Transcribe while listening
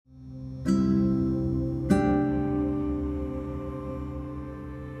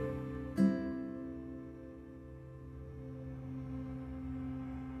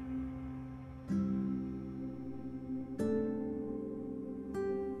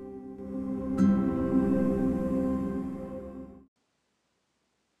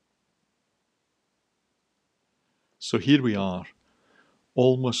So here we are,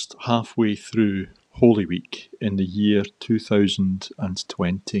 almost halfway through Holy Week in the year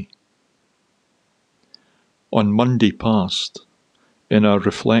 2020. On Monday past, in our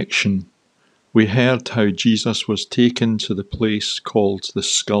reflection, we heard how Jesus was taken to the place called the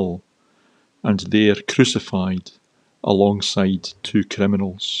Skull, and there crucified alongside two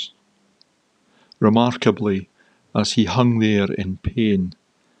criminals. Remarkably, as he hung there in pain,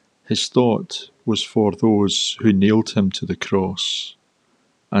 his thought was for those who nailed him to the cross,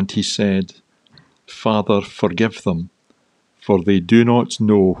 and he said, "Father, forgive them, for they do not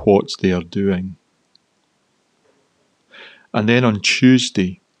know what they are doing." And then on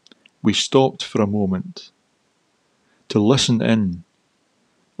Tuesday, we stopped for a moment to listen in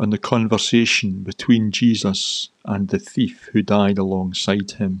on the conversation between Jesus and the thief who died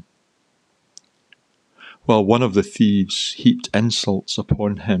alongside him. While one of the thieves heaped insults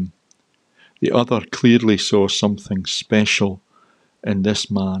upon him, the other clearly saw something special in this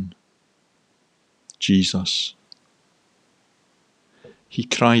man, Jesus. He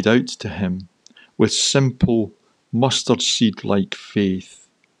cried out to him with simple mustard seed-like faith,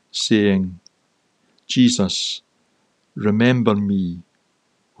 saying, "Jesus, remember me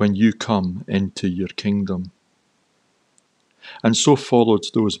when you come into your kingdom." And so followed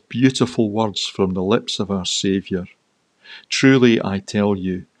those beautiful words from the lips of our Saviour. "Truly I tell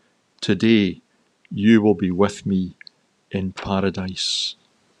you, today you will be with me in paradise."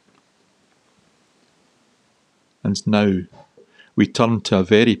 And now we turn to a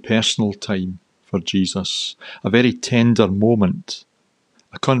very personal time for Jesus, a very tender moment,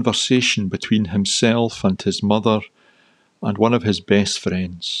 a conversation between himself and his mother and one of his best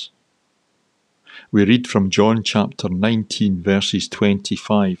friends. We read from John chapter 19, verses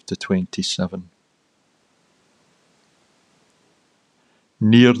 25 to 27.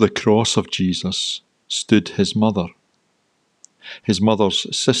 Near the cross of Jesus stood his mother's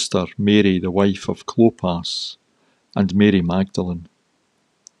sister Mary, the wife of Clopas, and Mary Magdalene.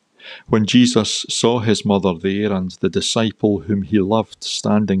 When Jesus saw his mother there and the disciple whom he loved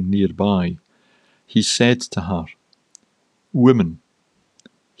standing nearby, he said to her, "Woman,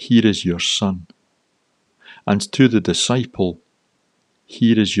 here is your son." And to the disciple,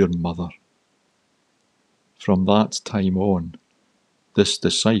 "Here is your mother." From that time on, this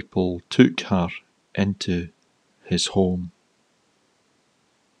disciple took her into his home.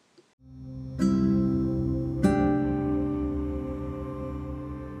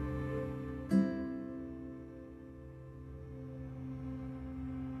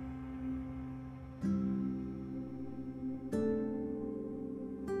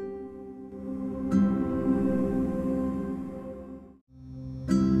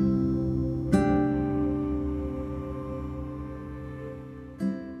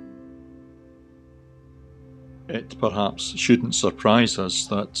 It perhaps shouldn't surprise us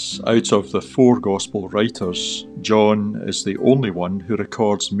that out of the four Gospel writers, John is the only one who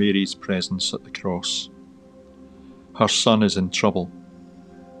records Mary's presence at the cross. Her son is in trouble.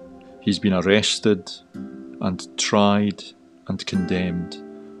 He's been arrested and tried and condemned,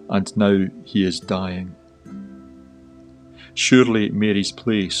 and now he is dying. Surely Mary's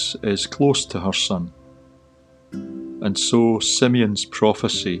place is close to her son. And so Simeon's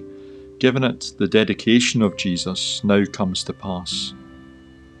prophecy, given it the dedication of Jesus, now comes to pass.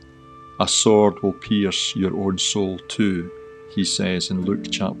 "A sword will pierce your own soul too," he says in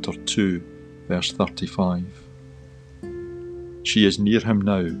Luke chapter 2, verse 35. She is near him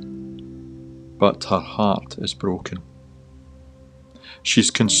now, but her heart is broken.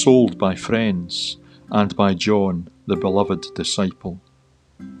 She's consoled by friends and by John, the beloved disciple.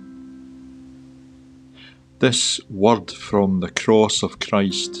 This word from the cross of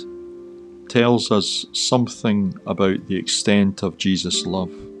Christ tells us something about the extent of Jesus'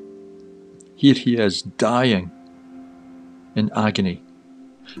 love. Here he is dying in agony,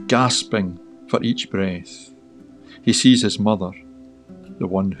 gasping for each breath. He sees his mother, the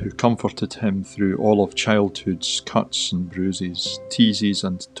one who comforted him through all of childhood's cuts and bruises, teases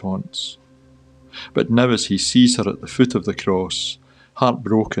and taunts. But now as he sees her at the foot of the cross,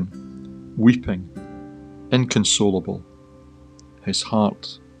 heartbroken, weeping, inconsolable, his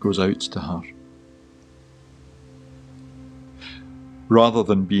heart goes out to her. Rather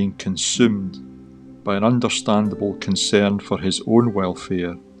than being consumed by an understandable concern for his own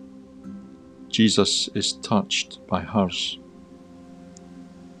welfare, Jesus is touched by hers.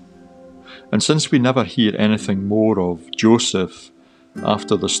 And since we never hear anything more of Joseph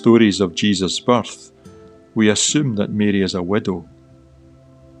after the stories of Jesus' birth, we assume that Mary is a widow,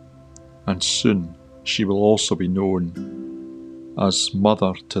 and soon she will also be known as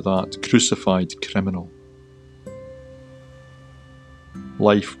mother to that crucified criminal.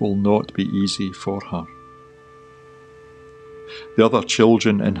 life will not be easy for her. The other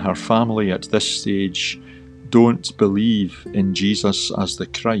children in her family at this stage don't believe in Jesus as the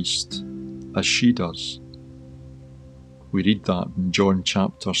Christ, as she does. We read that in John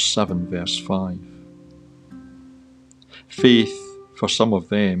chapter 7, verse 5. Faith, for some of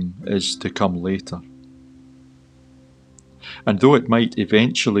them, is to come later. And though it might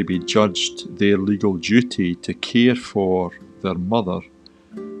eventually be judged their legal duty to care for their mother,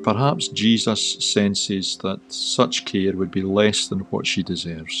 perhaps Jesus senses that such care would be less than what she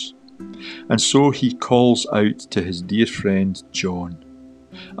deserves. And so he calls out to his dear friend John,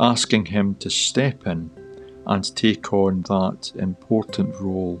 asking him to step in and take on that important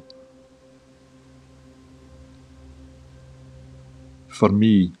role. For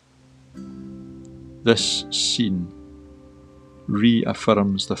me, this scene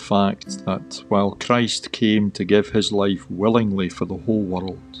reaffirms the fact that while Christ came to give his life willingly for the whole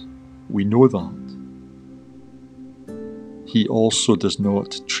world, we know that, he also does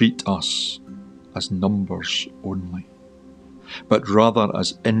not treat us as numbers only, but rather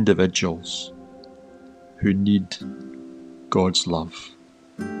as individuals who need God's love.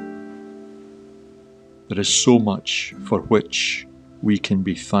 There is so much for which we can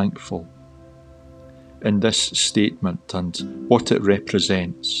be thankful in this statement and what it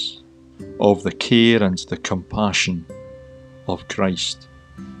represents of the care and the compassion of Christ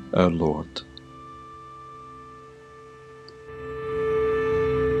our Lord.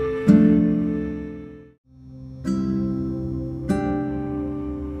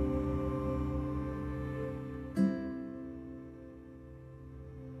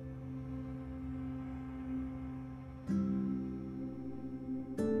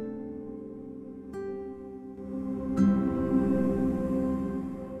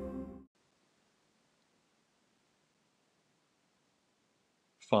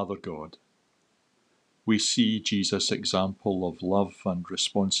 Father God, we see Jesus' example of love and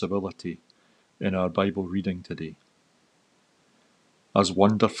responsibility in our Bible reading today. As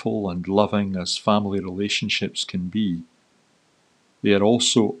wonderful and loving as family relationships can be, they are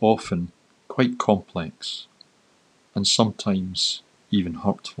also often quite complex and sometimes even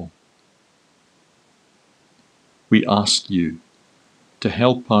hurtful. We ask you to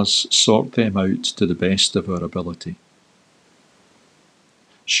help us sort them out to the best of our ability.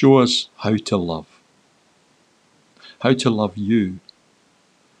 Show us how to love you,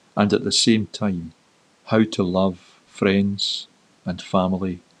 and at the same time, how to love friends and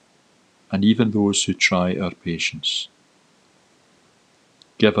family, and even those who try our patience.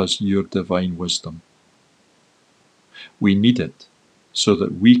 Give us your divine wisdom. We need it so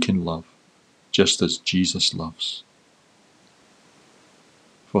that we can love just as Jesus loves.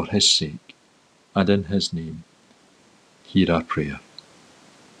 For his sake, and in his name, hear our prayer.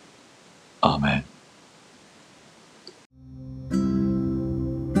 Amen.